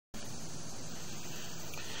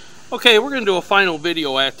Okay, we're going to do a final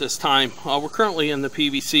video at this time. We're currently in the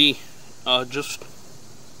PVC, just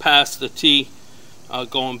past the T,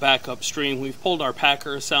 going back upstream. We've pulled our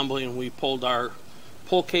packer assembly and we pulled our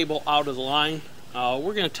pull cable out of the line.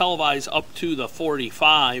 We're going to televise up to the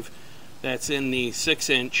 45 that's in the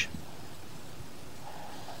 6-inch.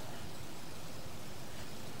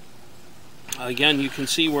 Again, you can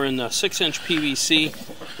see we're in the 6-inch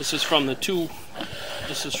PVC. This is from the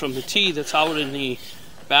T that's out in the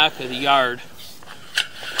back of the yard.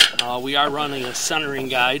 We are running a centering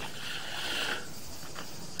guide.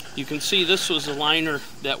 You can see this was a liner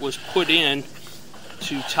that was put in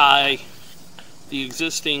to tie the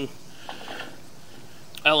existing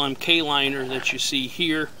LMK liner that you see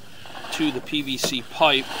here to the PVC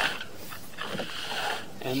pipe.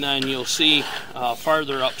 And then you'll see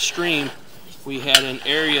farther upstream we had an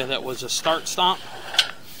area that was a start stop.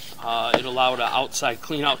 It allowed an outside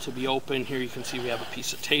clean out to be open. Here you can see we have a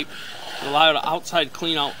piece of tape. It allowed an outside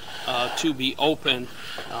clean out to be open.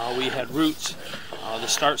 We had roots. The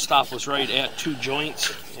start stop was right at 2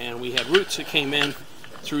 joints, and we had roots that came in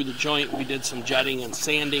through the joint. We did some jetting and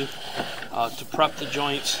sanding to prep the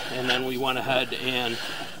joints, and then we went ahead and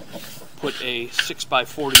put a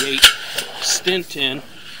 6x48 stint in.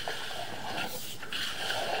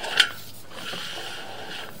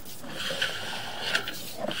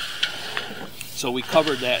 So we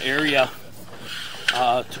covered that area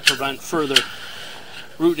to prevent further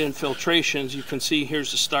root infiltrations. You can see here's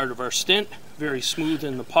the start of our stint, very smooth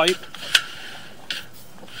in the pipe.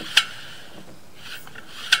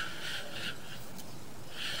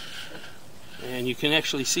 And you can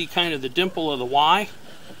actually see kind of the dimple of the Y.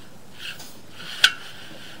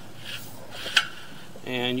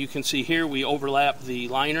 And you can see here we overlap the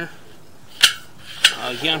liner.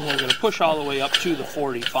 Again, we're going to push all the way up to the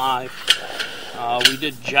 45. We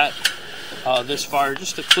did jet this far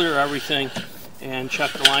just to clear everything and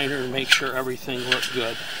check the liner and make sure everything looked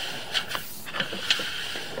good.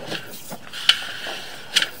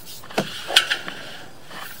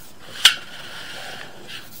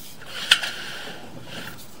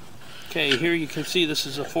 Okay, here you can see this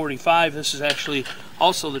is a 45. This is actually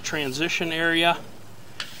also the transition area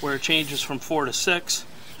where it changes from 4 to 6.